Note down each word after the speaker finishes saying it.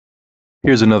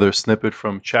Here's another snippet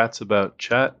from Chats About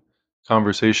Chat,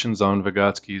 Conversations on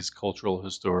Vygotsky's Cultural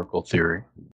Historical Theory.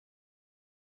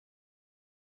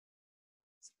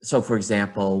 So, for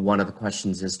example, one of the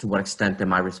questions is, to what extent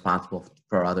am I responsible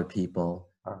for other people?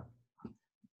 Uh,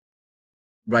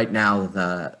 Right now,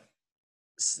 the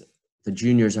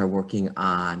juniors are working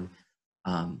on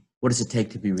what does it take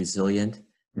to be resilient?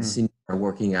 The mm, seniors are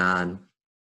working on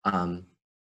um,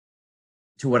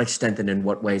 to what extent and in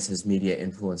what ways has media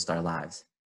influenced our lives?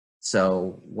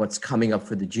 So what's coming up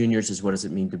for the juniors is, what does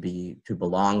it mean to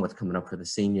belong? What's coming up for the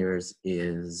seniors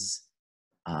is,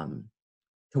 um,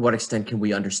 to what extent can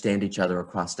we understand each other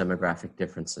across demographic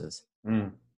differences?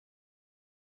 mm,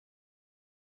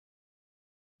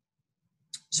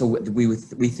 So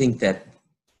we think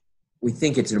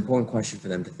it's an important question for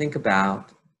them to think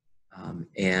about,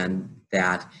 and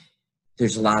that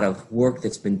there's a lot of work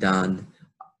that's been done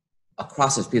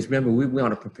across this, because remember, we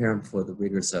want to prepare them for the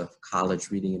rigors of college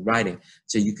reading and writing.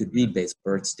 So you could read Base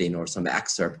Bernstein or some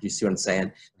excerpt, you see what I'm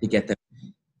saying, to get them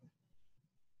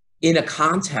in a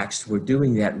context where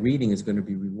doing that reading is going to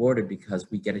be rewarded because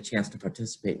we get a chance to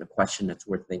participate in a question that's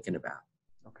worth thinking about.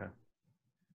 okay.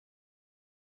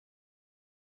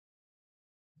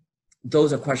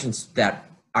 Those are questions that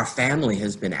our family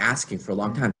has been asking for a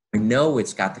long time. I know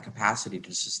it's got the capacity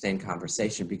to sustain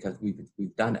conversation because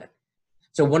we've done it.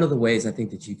 So one of the ways I think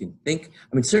that you can think,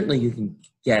 I mean, certainly you can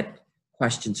get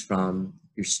questions from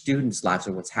your students' lives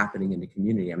or what's happening in the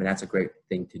community. I mean, that's a great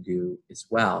thing to do as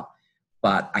well.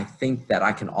 But I think that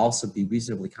I can also be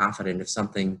reasonably confident if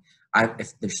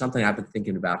there's something I've been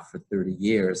thinking about for 30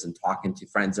 years and talking to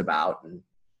friends about, and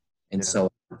Yeah.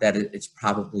 so that it's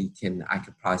probably I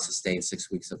could probably sustain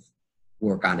 6 weeks of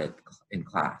work on it in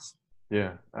class.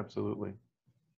 Yeah, absolutely.